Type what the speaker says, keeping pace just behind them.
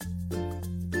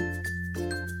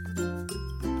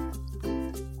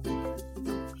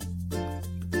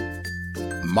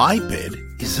My bed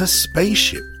is a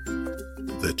spaceship.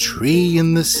 The Tree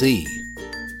in the Sea.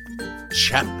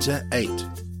 Chapter 8.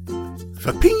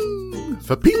 Fa-ping!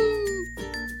 Fa-ping!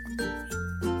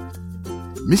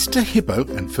 Mr. Hippo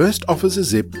and First Officer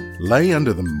Zip lay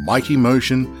under the mighty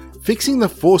motion, fixing the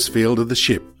force field of the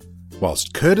ship,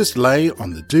 whilst Curtis lay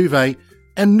on the duvet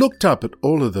and looked up at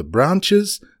all of the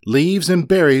branches, leaves and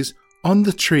berries on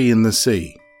the tree in the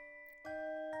sea.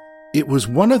 It was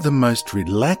one of the most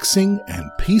relaxing and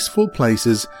peaceful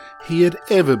places he had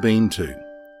ever been to.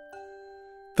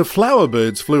 The flower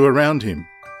birds flew around him,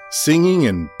 singing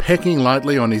and pecking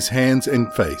lightly on his hands and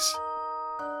face.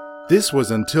 This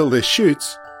was until their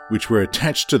shoots, which were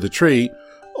attached to the tree,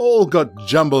 all got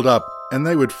jumbled up and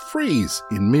they would freeze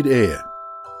in mid-air.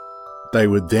 They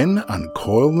would then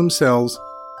uncoil themselves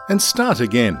and start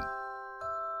again.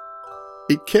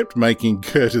 It kept making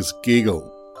Curtis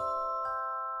giggle.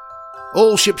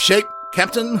 "All ship-shape,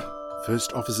 Captain,"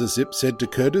 First Officer Zip said to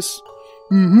Curtis.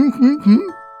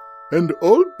 "And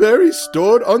all berries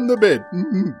stored on the bed,"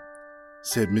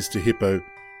 said Mr. Hippo,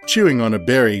 chewing on a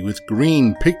berry with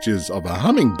green pictures of a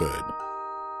hummingbird.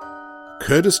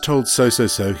 Curtis told So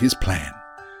his plan,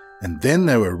 and then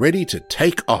they were ready to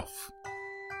take off.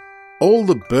 All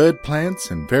the bird plants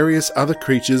and various other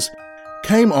creatures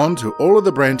came on to all of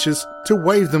the branches to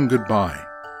wave them goodbye.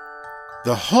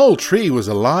 The whole tree was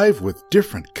alive with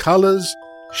different colours,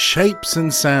 shapes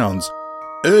and sounds,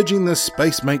 urging the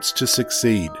spacemates to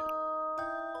succeed.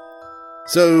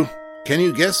 "So, can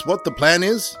you guess what the plan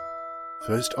is?"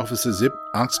 First Officer Zip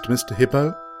asked Mr.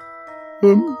 Hippo.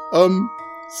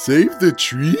 Save the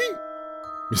tree?"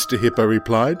 Mr. Hippo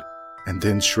replied, and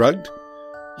then shrugged.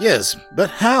 "Yes, but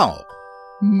how?"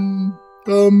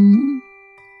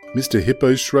 Mr.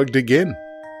 Hippo shrugged again.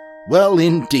 "Well,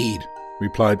 indeed,"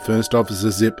 replied First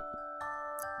Officer Zip.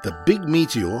 "The big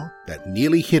meteor that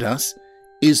nearly hit us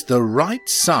is the right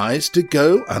size to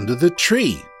go under the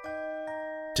tree.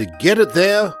 To get it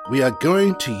there, we are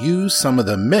going to use some of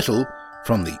the metal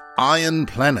from the Iron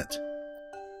Planet."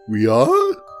 "We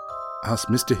are?" asked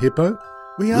Mr. Hippo.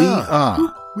 We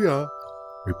are,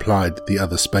 replied the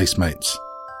other spacemates.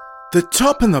 "The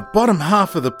top and the bottom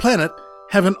half of the planet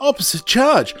have an opposite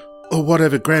charge, or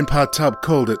whatever Grandpa Tub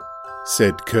called it,"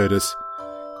 said Curtis.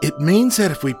 "It means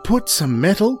that if we put some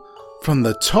metal from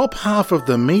the top half of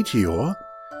the meteor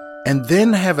and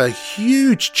then have a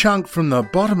huge chunk from the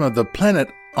bottom of the planet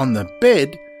on the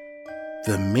bed,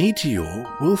 the meteor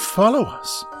will follow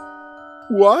us."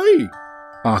 "Why?"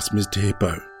 asked Mr.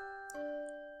 Hippo.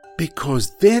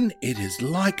 "Because then it is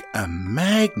like a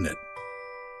magnet.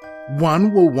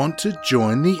 One will want to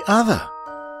join the other."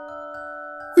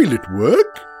 "Will it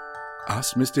work?"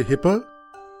 asked Mr. Hippo.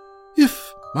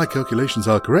 "If my calculations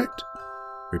are correct,"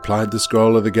 replied the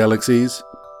Scroll of the Galaxies.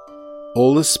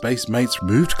 All the spacemates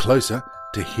moved closer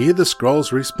to hear the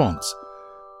scroll's response.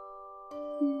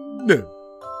 No,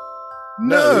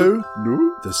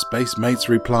 the spacemates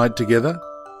replied together.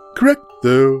 "Correct,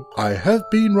 though I have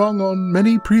been wrong on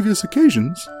many previous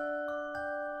occasions."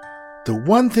 "The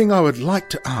one thing I would like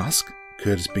to ask,"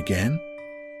 Curtis began,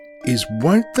 "is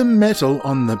won't the metal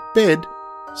on the bed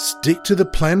stick to the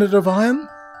planet of iron?"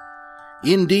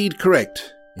 "Indeed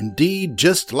correct. Indeed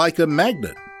just like a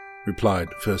magnet," replied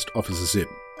First Officer Zip.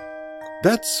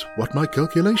 "That's what my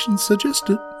calculations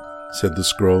suggested," said the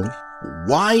scroll.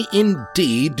 "Why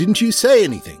indeed didn't you say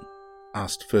anything?"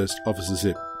 asked First Officer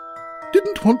Zip.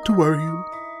 "Didn't want to worry you,"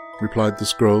 replied the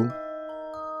scroll.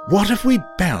 "What if we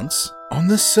bounce on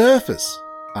the surface?"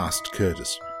 asked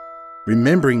Curtis,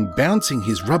 remembering bouncing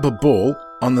his rubber ball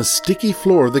on the sticky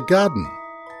floor of the garden.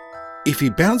 If he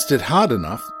bounced it hard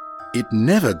enough, it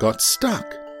never got stuck.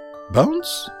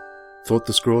 "Bounce?" thought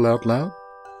the scroll out loud.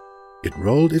 It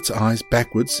rolled its eyes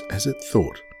backwards as it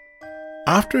thought.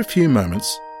 After a few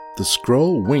moments, the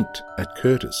scroll winked at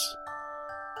Curtis.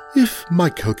 "If my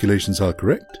calculations are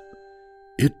correct,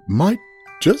 it might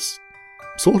just,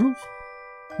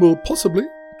 possibly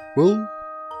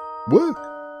work."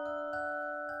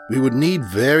 "We would need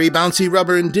very bouncy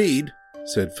rubber indeed,"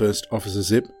 said First Officer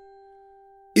Zip.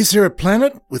 "Is there a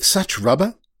planet with such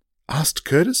rubber?" asked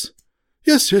Curtis.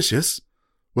 Yes.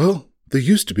 Well, there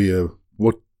used to be a,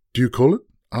 what do you call it?"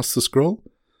 asked the scroll.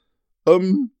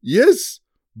 Yes,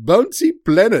 Bouncy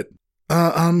Planet."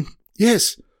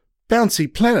 Yes, Bouncy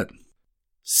Planet."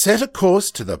 "Set a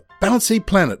course to the Bouncy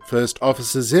Planet, First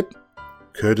Officer Zip,"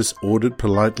 Curtis ordered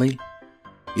politely.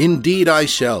 "Indeed I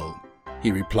shall,"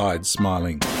 he replied,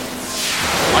 smiling. The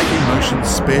mighty motion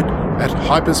sped at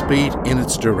hyperspeed in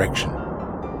its direction.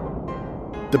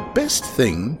 The best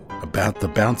thing about the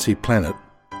Bouncy Planet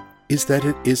is that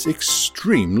it is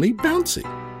extremely bouncy.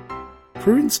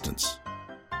 For instance,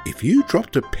 If you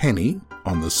dropped a penny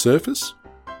on the surface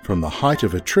from the height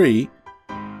of a tree,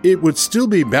 it would still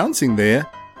be bouncing there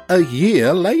a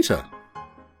year later.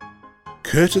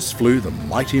 Curtis flew the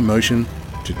mighty motion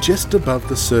to just above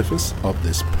the surface of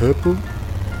this purple,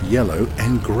 yellow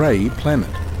and grey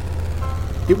planet.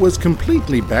 It was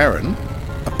completely barren,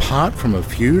 apart from a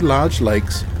few large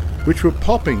lakes which were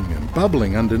popping and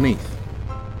bubbling underneath.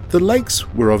 The lakes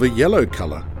were of a yellow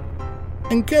colour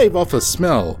and gave off a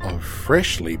smell of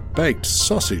freshly baked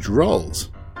sausage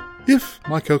rolls. "If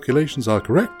my calculations are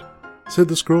correct," said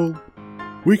the scroll,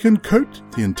 "we can coat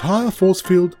the entire force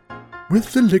field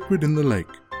with the liquid in the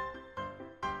lake."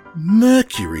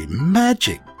 "Mercury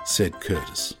magic," said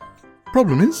Curtis.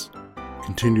 "Problem is,"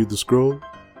 continued the scroll,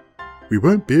 "we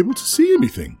won't be able to see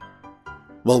anything."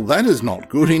 "Well, that is not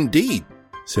good indeed,"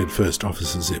 said First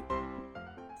Officer Zip.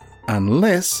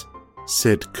 "Unless,"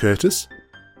 said Curtis,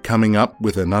 coming up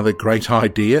with another great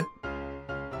idea,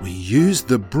 "we use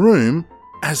the broom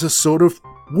as a sort of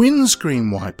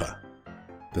windscreen wiper."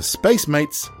 The space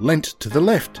mates leant to the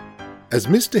left, as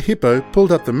Mr. Hippo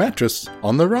pulled up the mattress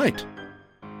on the right.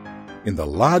 In the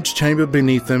large chamber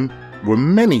beneath them were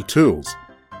many tools,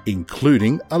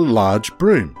 including a large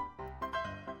broom.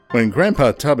 When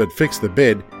Grandpa Tub had fixed the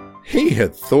bed, he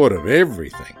had thought of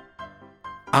everything.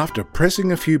 After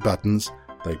pressing a few buttons,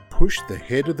 they pushed the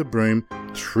head of the broom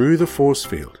through the force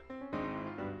field.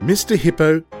 Mr.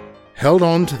 Hippo held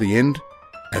on to the end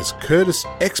as Curtis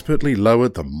expertly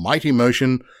lowered the mighty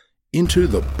motion into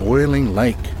the boiling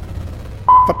lake.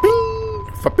 Fa-ping!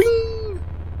 Fa-ping!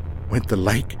 Went the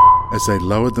lake as they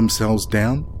lowered themselves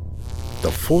down.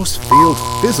 The force field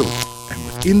fizzled, and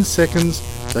within seconds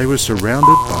they were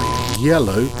surrounded by a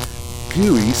yellow,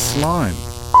 gooey slime.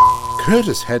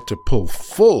 Curtis had to pull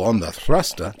full on the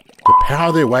thruster to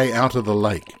power their way out of the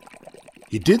lake.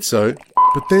 He did so,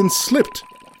 but then slipped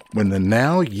when the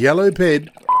now yellow bed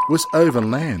was over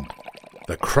land.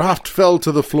 The craft fell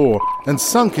to the floor and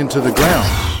sunk into the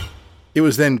ground. It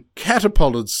was then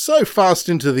catapulted so fast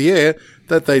into the air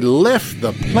that they left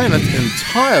the planet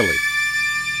entirely.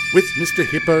 With Mr.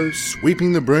 Hippo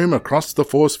sweeping the broom across the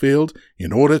force field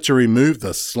in order to remove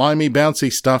the slimy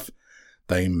bouncy stuff,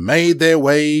 they made their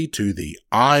way to the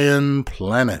Iron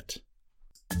Planet.